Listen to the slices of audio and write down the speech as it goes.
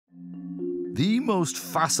The most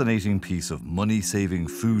fascinating piece of money-saving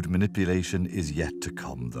food manipulation is yet to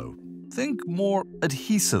come, though. Think more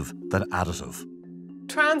adhesive than additive.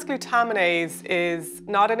 Transglutaminase is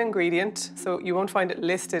not an ingredient, so you won't find it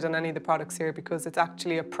listed on any of the products here because it's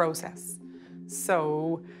actually a process.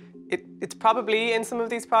 So it's probably in some of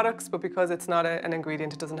these products, but because it's not an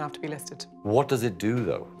ingredient, it doesn't have to be listed. What does it do,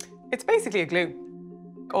 though? It's basically a glue.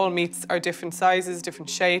 All meats are different sizes, different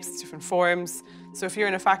shapes, different forms. So if you're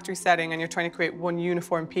in a factory setting and you're trying to create one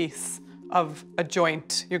uniform piece of a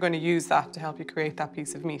joint, you're going to use that to help you create that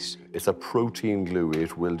piece of meat. It's a protein glue.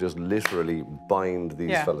 It will just literally bind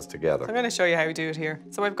these fellas together. So I'm going to show you how we do it here.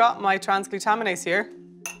 So I've got my transglutaminase here.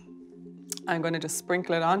 I'm going to just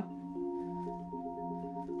sprinkle it on.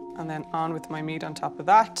 And then on with my meat on top of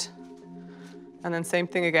that. And then same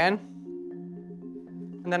thing again.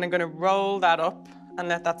 And then I'm going to roll that up and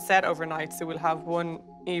let that set overnight so we'll have one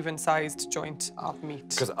even-sized joint of meat.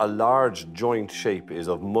 Because a large joint shape is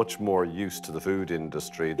of much more use to the food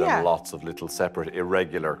industry than lots of little separate,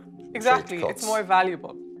 irregular Exactly, shaped cuts. It's more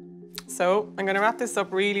valuable. So I'm going to wrap this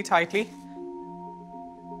up really tightly.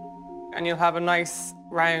 And you'll have a nice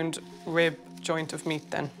round rib joint of meat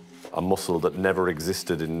then. A muscle that never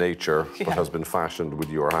existed in nature but has been fashioned with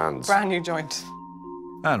your hands. Brand new joint.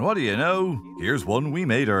 And what do you know? Here's one we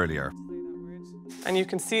made earlier. And you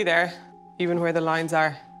can see there, even where the lines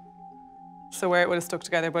are. So where it would have stuck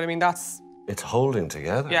together, but I mean, that's... It's holding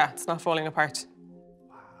together. Yeah, it's not falling apart.